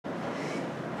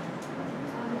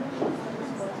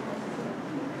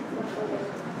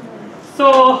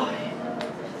So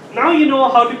now you know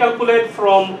how to calculate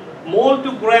from mole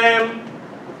to gram.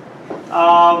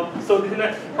 So this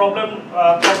is problem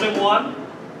one.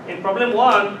 In problem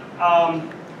one,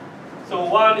 so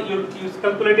one you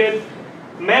calculated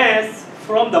mass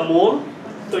from the mole.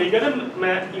 So you get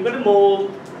a mole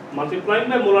multiplying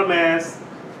by molar mass.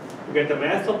 You get the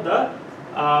mass of the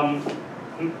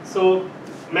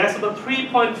mass of the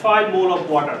 3.5 mole of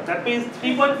water. That means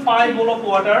 3.5 mole of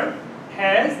water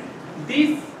has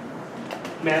this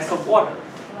mass of water,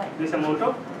 this amount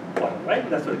of water, right?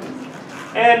 That's what it is.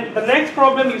 And the next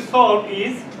problem you solve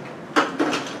is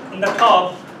on the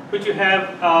top, which you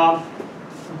have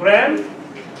gram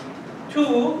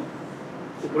to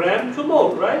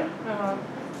mole, right?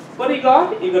 What you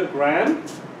got? You got gram,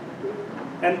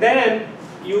 and then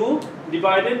you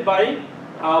divided by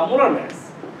molar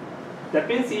mass. That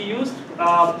means you used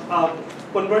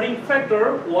converting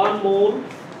factor 1 mole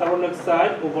carbon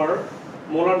dioxide over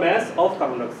molar mass of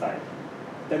carbon dioxide.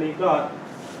 Then you got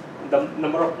the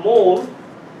number of mole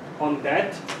on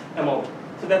that amount.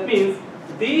 So that means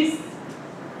this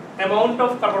amount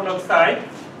of carbon dioxide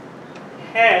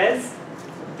has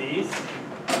this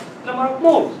number of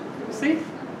moles. You see?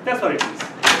 That's what it is.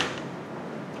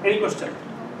 Any question?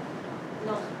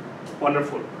 No.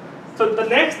 Wonderful. So the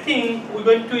next thing we're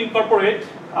going to incorporate,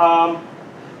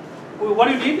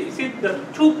 what you did, you see the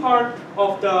two part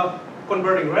of the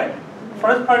converting, right?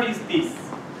 First part is this.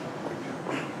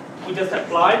 We just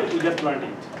applied, we just learned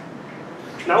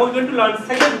it. Now we're going to learn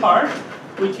second part,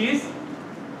 which is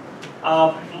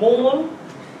mole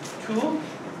to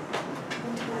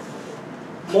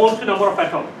number of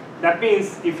atom. That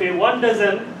means if a 1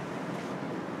 dozen,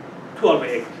 12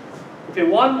 egg. If a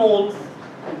 1 mole,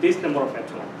 this number of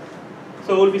atom.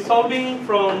 So we'll be solving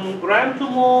from gram to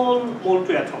mole, mole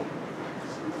to atom.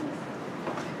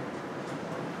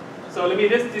 So let me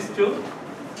erase these two.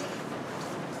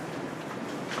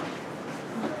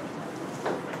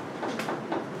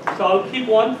 So I'll keep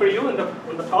one for you on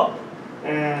the top,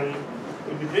 and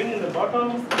we'll be bringing the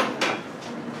bottom.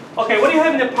 Okay, what do you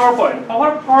have in the PowerPoint?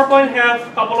 Our PowerPoint has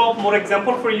a couple of more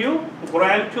examples for you.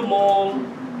 Gram to mole,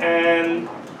 and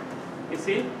you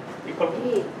see, equal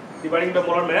to dividing the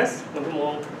molar mass into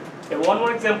mole. Okay, one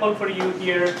more example for you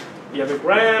here. You have a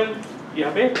gram, you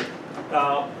have a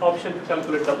option to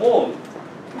calculate the mole.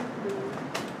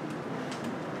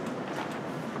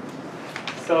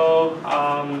 So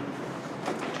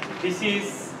this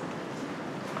is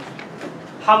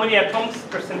how many atoms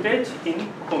percentage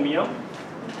in chromium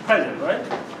present, right?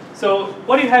 So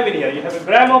what do you have in here? You have a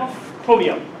gram of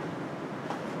chromium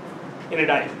in a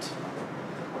diet.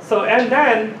 So and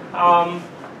then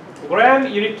gram,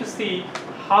 you need to see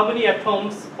how many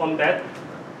atoms on that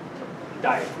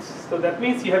diet. So that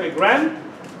means you have a gram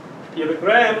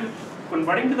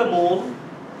converting to the mole,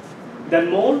 then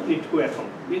mole need 2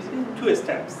 atoms. This is 2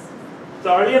 steps.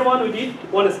 So earlier one we did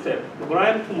 1 step,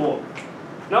 gram to mole.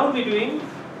 Now we'll be doing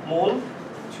mole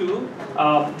to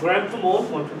gram to mole,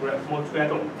 mole to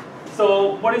atom.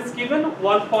 So what is given?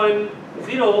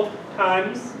 1.0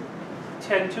 times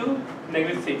 10 to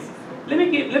negative 6. Let me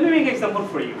make an example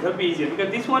for you. That'll be easier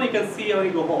because this one you can see when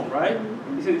you go home, right?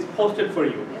 This is posted for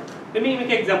you. Let me make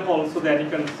an example so that you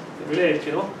can relate,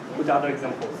 with other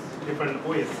examples, different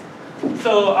ways.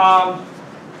 So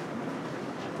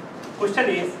question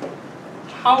is,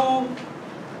 how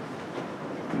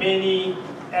many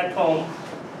atoms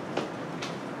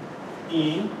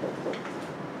in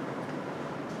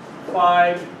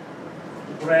 5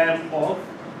 gram of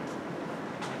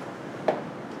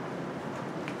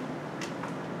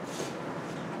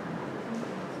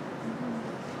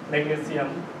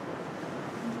magnesium?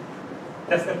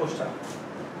 That's the question.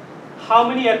 How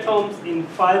many atoms in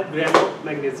 5 gram of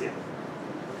magnesium?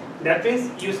 That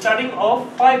means you're starting off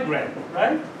 5 gram,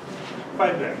 right?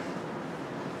 5 gram.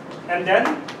 And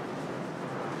then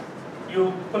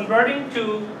you converting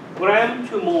to gram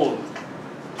to mole.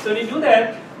 So when you do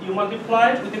that, you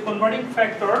multiply it with the converting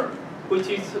factor, which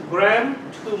is gram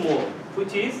to mole,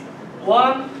 which is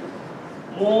 1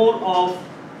 mole of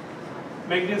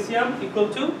magnesium equal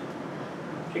to,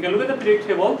 you can look at the periodic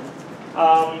table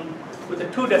with the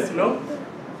 2 decimal.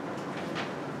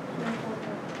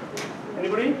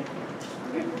 Anybody?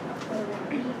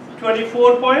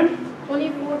 24.30,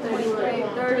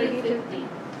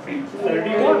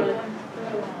 31.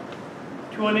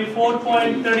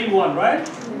 24.31, right?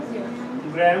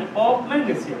 Gram of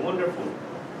magnesium. Wonderful.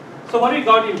 So what we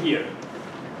got in here?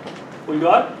 We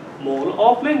got mole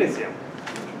of magnesium.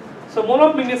 So mole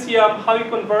of magnesium, how you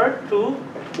convert to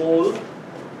mole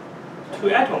to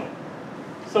atom?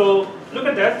 So look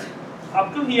at that.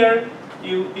 Up to here,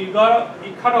 you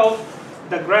cut off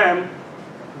the gram,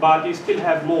 but you still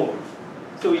have more.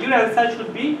 So your answer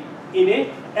should be in a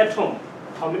atom.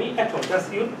 How many atoms?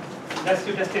 That's your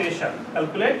destination.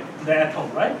 Calculate the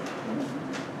atom, right?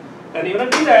 And you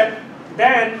want to do that,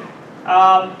 then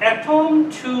atom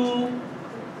to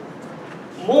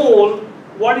mole,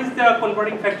 what is the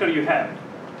converting factor you have?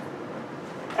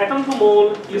 Atom to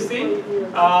mole, you see,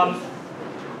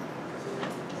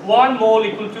 1 mole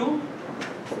equal to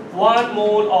 1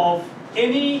 mole of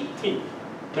anything.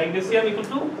 Magnesium equal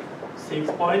to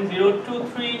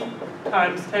 6.023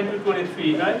 times 10 to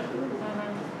 23, right?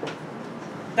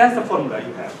 That's the formula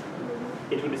you have.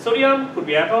 It could be sodium, could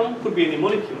be atom, could be any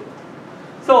molecule.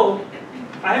 So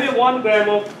I have a 1 gram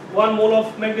of 1 mole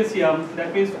of magnesium.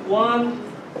 That means 1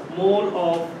 mole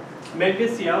of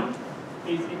magnesium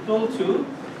is equal to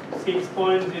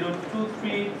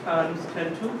 6.023 times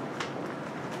 10 to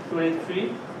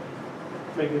 23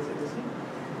 magnesium. You see?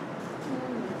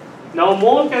 Now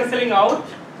mole cancelling out,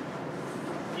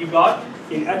 you got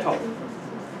in atom.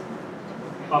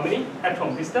 How many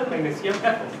atoms? This is the magnesium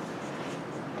atom.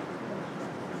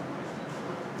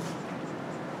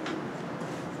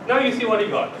 Now you see what you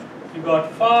got. You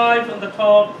got 5 on the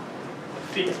top,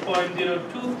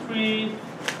 6.023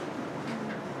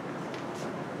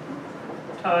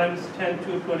 times 10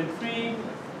 to 23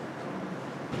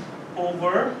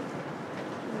 over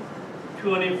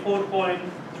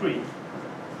 24.3.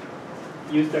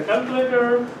 Use the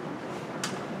calculator.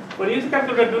 When you use the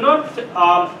calculator, do not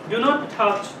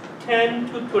touch 10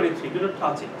 to 23. Do not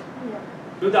touch it. Yeah.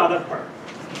 Do the other part.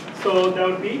 So that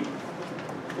would be,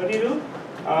 what do you do?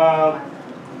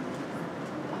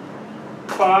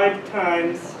 5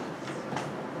 times,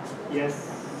 yes,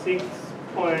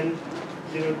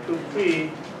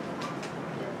 6.023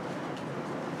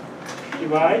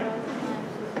 divide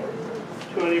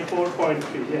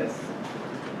 24.3, yes.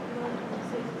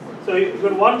 So you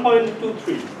got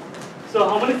 1.23. So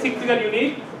how many sig figure you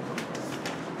need?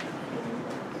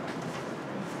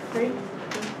 3.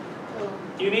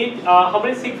 You need, how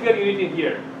many sig figure you need in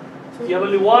here? You have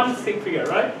only 1 sig figure,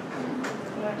 right?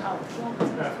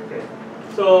 Okay.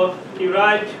 So you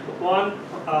write 1,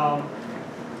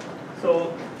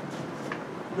 so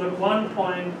you got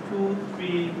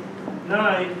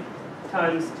 1.239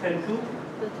 times 10 to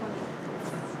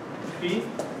 3.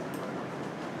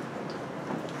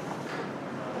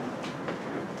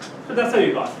 So that's how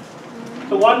you got.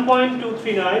 So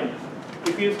 1.239,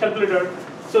 if you use calculator.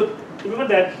 So remember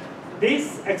that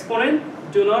this exponent,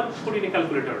 do not put in a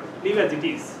calculator. Leave as it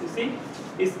is. You see,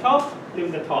 it's top,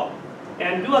 leave the top.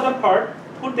 And do other part,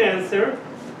 put the answer.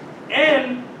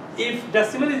 And if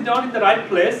decimal is not in the right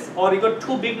place, or you got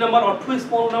too big number or too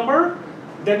small number,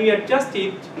 then you adjust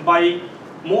it by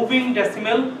moving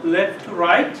decimal left to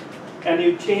right, and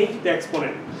you change the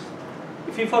exponent.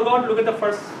 If you forgot, look at the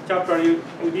first chapter. We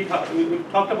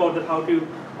talked about that, how to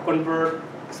convert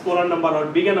smaller number or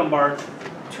bigger number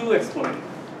to exponent.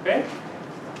 Okay.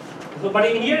 So, but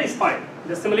in here is fine.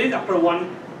 Decimal is after 1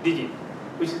 digit,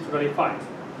 which is totally fine.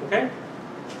 Okay.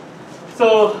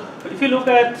 So if you look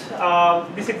at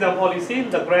this example, you see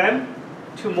the gram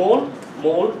to mole,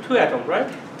 mole to atom, right?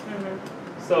 Mm-hmm.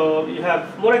 So you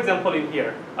have more example in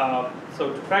here.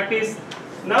 So to practice,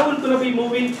 now we're going to be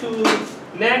moving to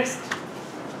next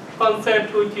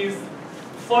concept, which is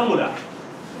formula.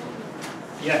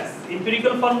 Yes,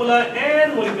 empirical formula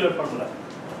and molecular formula.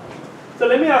 So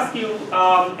let me ask you,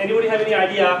 anybody have any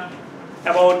idea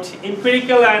about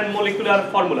empirical and molecular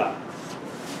formula?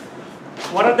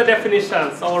 What are the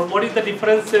definitions, or what is the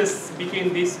differences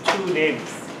between these two names?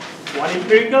 One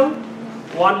empirical,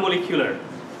 one molecular.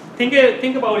 Think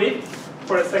about it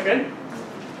for a second.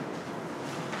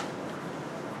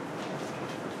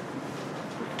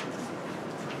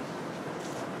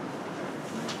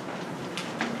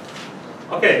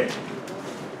 Okay.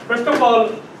 First of all,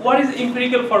 what is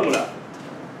empirical formula?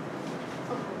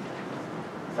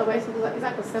 So basically, it's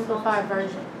like a simplified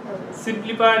version.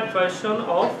 Simplified version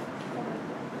of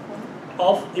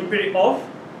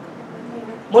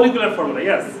molecular formula,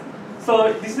 yes.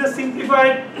 So this is a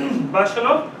simplified version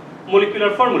of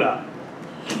molecular formula.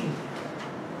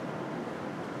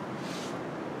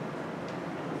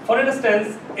 For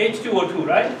instance, H2O2,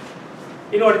 right?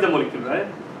 You know what is the molecule, right?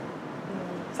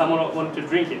 Someone want to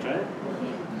drink it, right?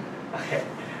 Okay.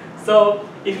 So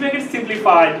if you make it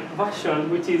simplified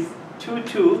version, which is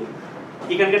 2:2,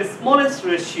 you can get smallest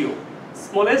ratio,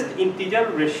 smallest integer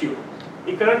ratio.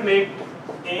 You cannot make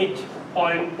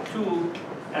H.2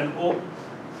 and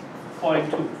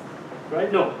O.2,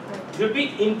 right? No. It will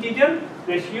be integer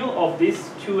ratio of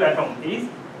these two atoms is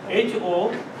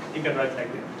HO, you can write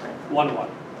like this, 1, 1.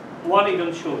 1 you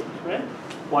don't show it, right?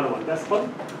 1, 1. That's called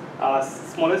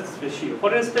smallest ratio.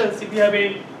 For instance, if you have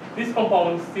this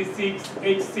compound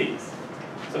C6H6,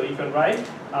 so you can write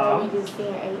we just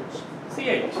CH.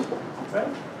 CH, right?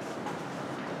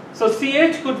 So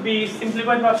CH could be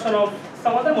simplified version of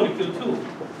some other molecule too.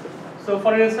 So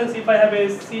for instance, if I have a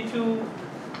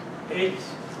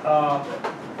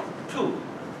C2H2,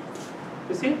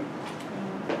 you see?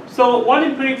 So one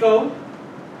empirical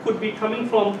could be coming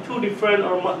from two different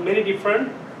or many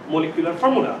different molecular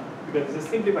formula, because it's a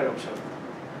simplified option.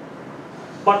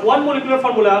 But one molecular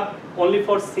formula only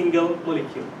for single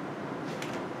molecule.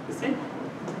 You see?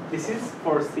 This is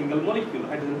for single molecule,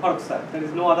 hydrogen peroxide. There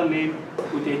is no other name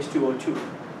with H2O2.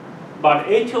 But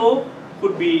HO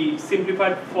could be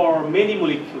simplified for many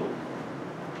molecules.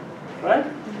 Right?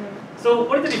 So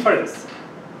what is the difference?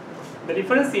 The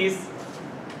difference is,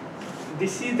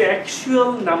 this is the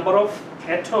actual number of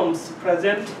atoms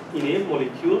present in a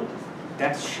molecule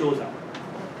that shows up.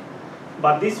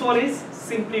 But this one is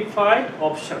simplified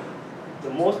option.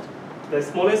 The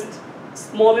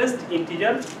smallest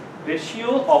integer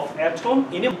ratio of atom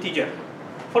in an integer.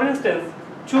 For instance,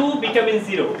 2 becoming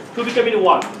 0, 2 becoming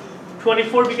 1,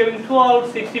 24 becoming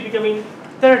 12, 60 becoming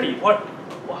 30.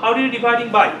 How do you dividing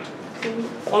by?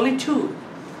 Only 2.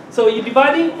 So you're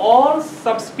dividing all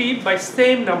subscript by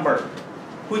same number,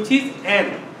 which is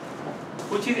n.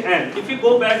 If you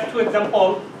go back to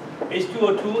example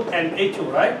H2O2 and HO,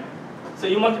 right? So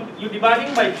you're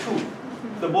dividing by 2,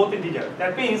 the both integer.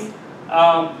 That means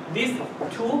this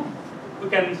 2 we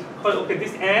can call, okay,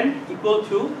 this n equal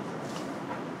to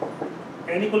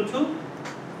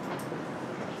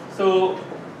so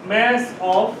mass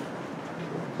of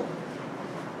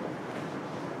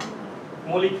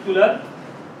molecular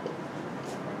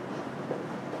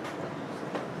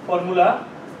formula,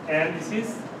 and this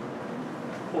is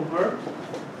over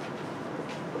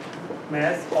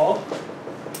mass of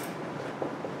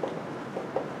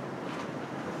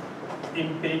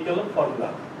empirical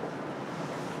formula.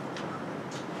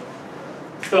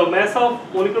 So mass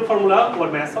of molecular formula or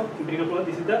mass of empirical formula,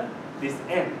 this is this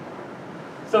n.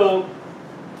 So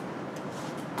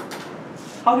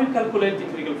how do you calculate the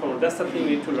empirical formula? That's something we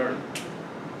need to learn.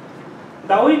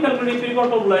 The way you calculate empirical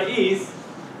formula is,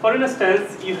 for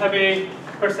instance, you have a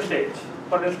percentage.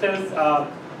 For instance,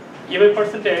 you have a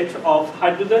percentage of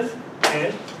hydrogen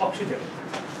and oxygen.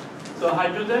 So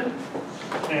hydrogen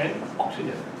and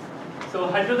oxygen. So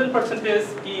hydrogen percentage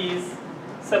is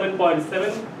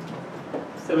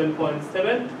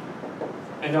 7.7,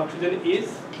 and oxygen is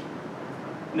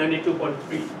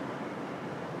 92.3.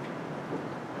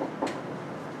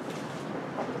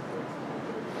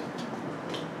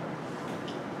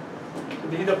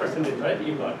 This is the percentage, right?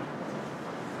 You got.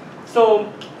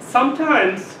 So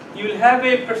sometimes you will have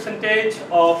a percentage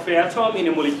of atom in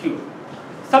a molecule.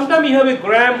 Sometimes you have a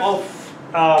gram of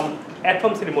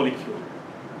atoms in a molecule.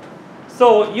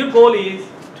 So your goal is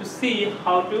to see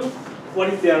what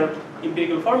is their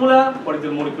empirical formula, what is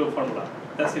their molecular formula.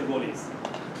 That's your goal is.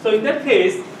 So in that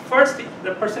case, first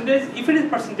the percentage, if it is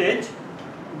percentage,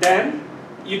 then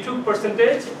you took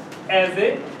percentage as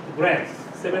a gram,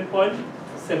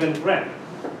 7.7 gram,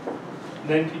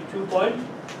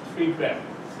 92.3 gram.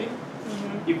 See?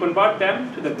 You convert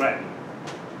them to the gram.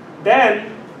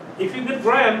 Then, if you get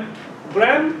gram,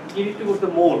 you need to go to the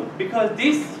mole, because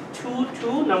these two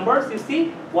numbers, you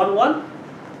see, 1, 1,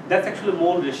 that's actually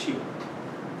mole ratio.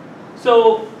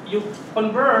 So you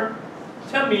convert.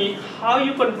 Tell me how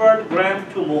you convert gram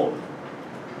to mole.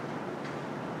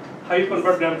 How you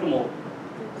convert gram to mole?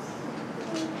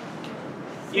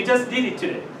 You just did it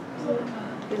today.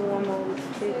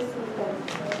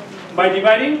 By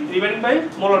dividing by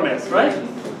molar mass, right?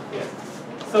 Yes.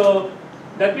 So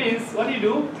that means what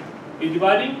do? You're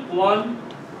dividing 1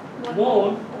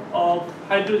 mole of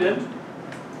hydrogen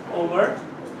over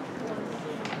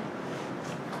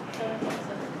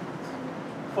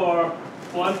for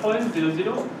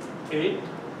 1.008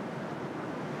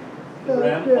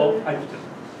 gram of hydrogen.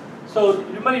 So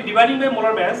remember, dividing by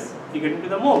molar mass, you get into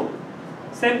the mole.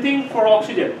 Same thing for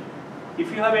oxygen. If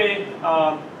you have a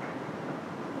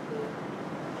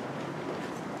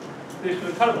this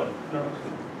is carbon, not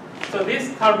oxygen. So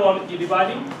this carbon you're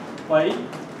dividing by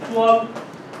 12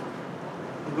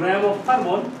 gram of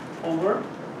carbon over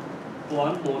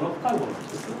 1 mole of carbon.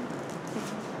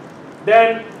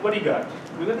 Then what you got?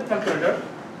 You got the calculator.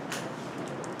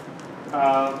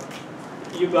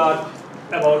 You got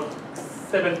about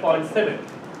 7.7,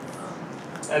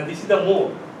 and this is the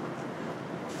mole.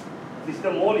 This is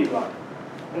the mole you got.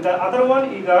 And the other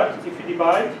one you got, if you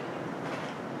divide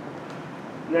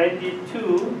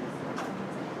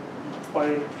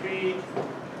 92.3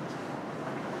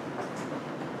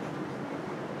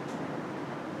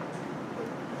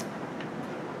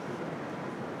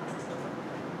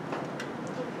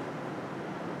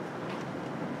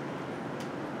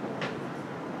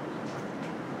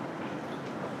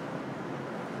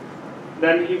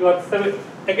 Then you got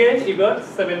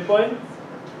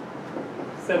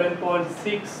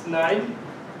 7.69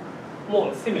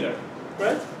 mole, similar,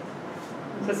 right?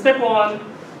 So step 1,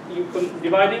 you can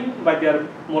dividing by their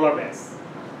molar mass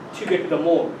to get to the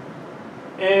mole.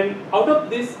 And out of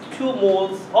these 2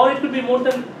 moles, or it could be more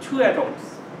than 2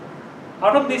 atoms.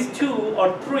 Out of these 2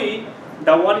 or 3,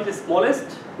 the one is the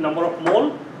smallest number of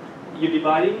mole. You're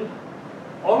dividing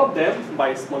all of them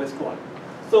by smallest one.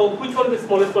 So which one is the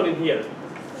smallest one in here?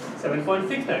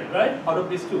 7.69, right? Out of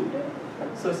these 2.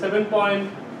 So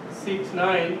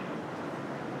 7.69.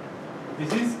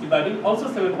 This is dividing also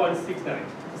 7.69.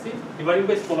 See, dividing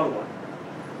by smaller one.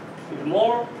 Even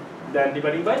more than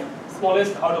dividing by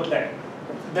smallest out of that.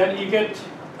 Then you get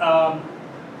about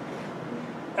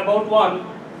 1.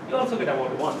 You also get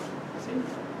about 1. See,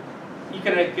 you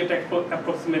can get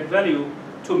approximate value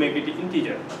to make it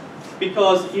integer,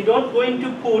 because you don't going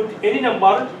to put any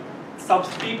number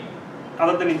subscript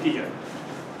other than integer.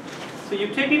 So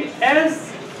you take it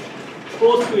as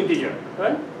close to integer,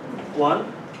 right? 1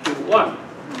 to 1.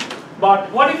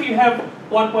 But what if you have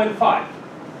 1.5?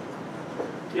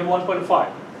 You have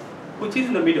 1.5, which is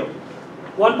in the middle.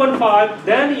 1.5,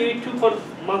 then you need to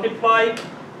multiply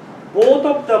both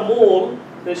of the mole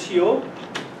ratio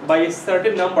by a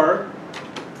certain number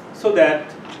so that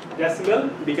decimal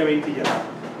become integer.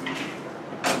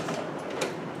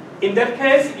 In that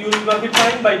case, you will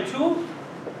multiply by 2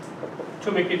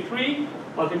 to make it 3,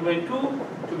 multiply by 2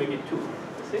 to make it 2.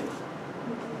 See?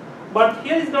 But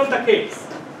here is not the case.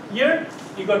 Here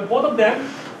you got both of them,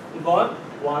 you got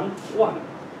 1, 1.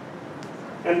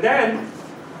 And then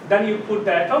you put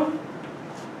the atom,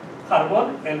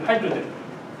 carbon and hydrogen,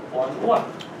 1, 1.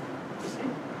 You see?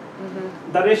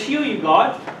 The ratio you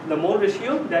got, the mole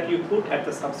ratio that you put at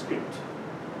the subscript.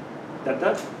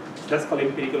 That's called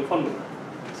empirical formula.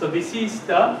 So this is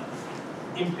the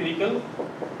empirical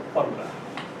formula.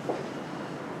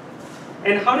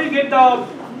 And how do you get the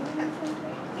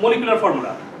molecular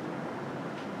formula?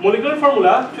 Molecular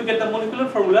formula, to get the molecular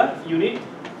formula, you need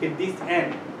this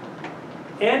N.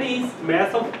 N is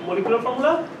mass of molecular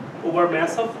formula over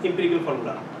mass of empirical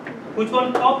formula. Which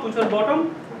one top, which one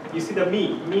bottom? You see the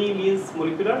me. Me means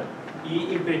molecular,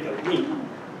 E empirical, me.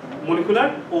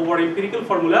 Molecular over empirical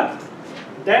formula,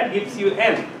 that gives you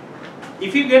N.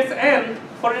 If you get N,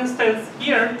 for instance,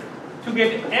 here, to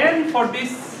get N for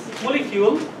this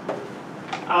molecule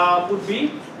would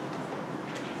be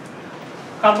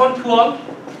carbon 12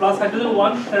 plus hydrogen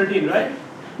 1, 13, right?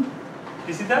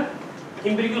 This is the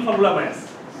empirical formula mass.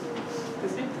 You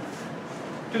see?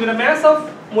 To get a mass of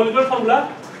molecular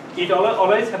formula, it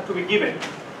always have to be given.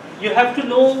 You have to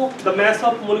know the mass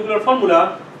of molecular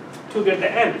formula to get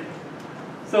the N.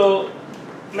 So,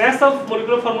 mass of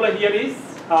molecular formula here is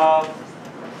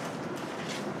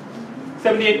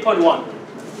 78.1.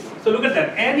 So look at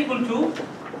that, N equal to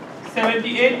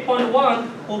 78.1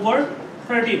 over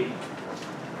 13.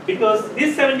 Because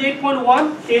this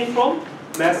 78.1 came from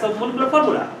mass of molecular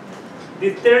formula.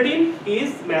 This 13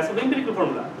 is mass of empirical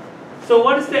formula. So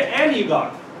what is the N you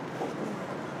got?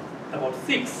 About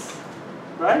 6,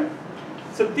 right?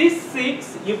 So this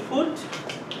 6 you put,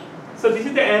 so this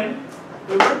is the N,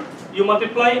 remember? You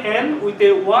multiply N with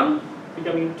a 1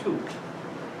 becoming 2.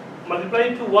 Multiply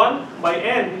it to 1 by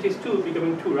N, which is 2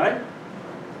 becoming 2, right?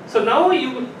 So now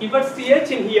you got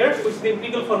CH in here, which is the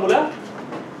empirical formula.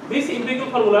 This empirical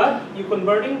formula you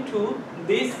converting to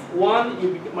this 1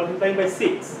 you multiplying by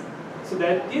 6. So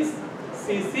that is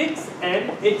C6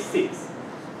 and H6.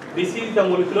 This is the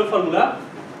molecular formula,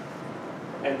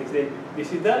 and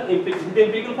this is the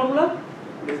empirical formula.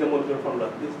 This is the molecular formula.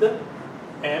 This is the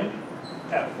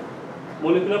MF.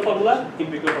 Molecular formula,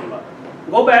 empirical formula.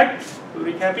 Go back to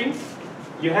recapping.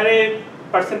 You had a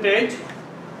percentage.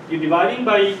 You dividing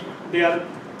by their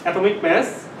atomic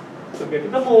mass. So get to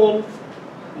the mole.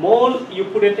 Mole you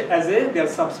put it as their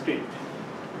subscript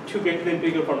to get the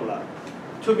empirical formula.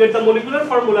 To get the molecular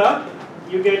formula,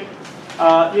 you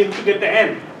have to get the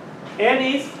N. N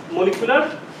is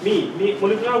molecular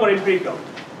molecular over empirical.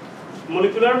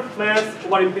 Molecular mass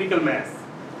over empirical mass.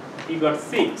 You got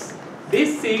 6.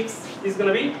 This 6 is going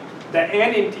to be the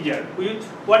N integer, which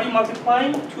what you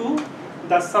multiplying to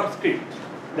the subscript.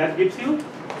 That gives you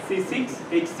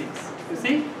C6H6. You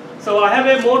see? So I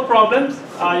have more problems.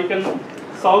 You can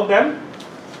solve them.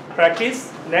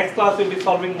 Practice. Next class we'll be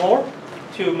solving more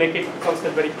to make it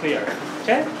concept very clear.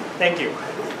 Okay? Thank you.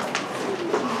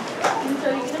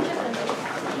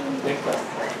 Next class.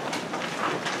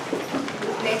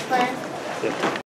 Next class? Yeah.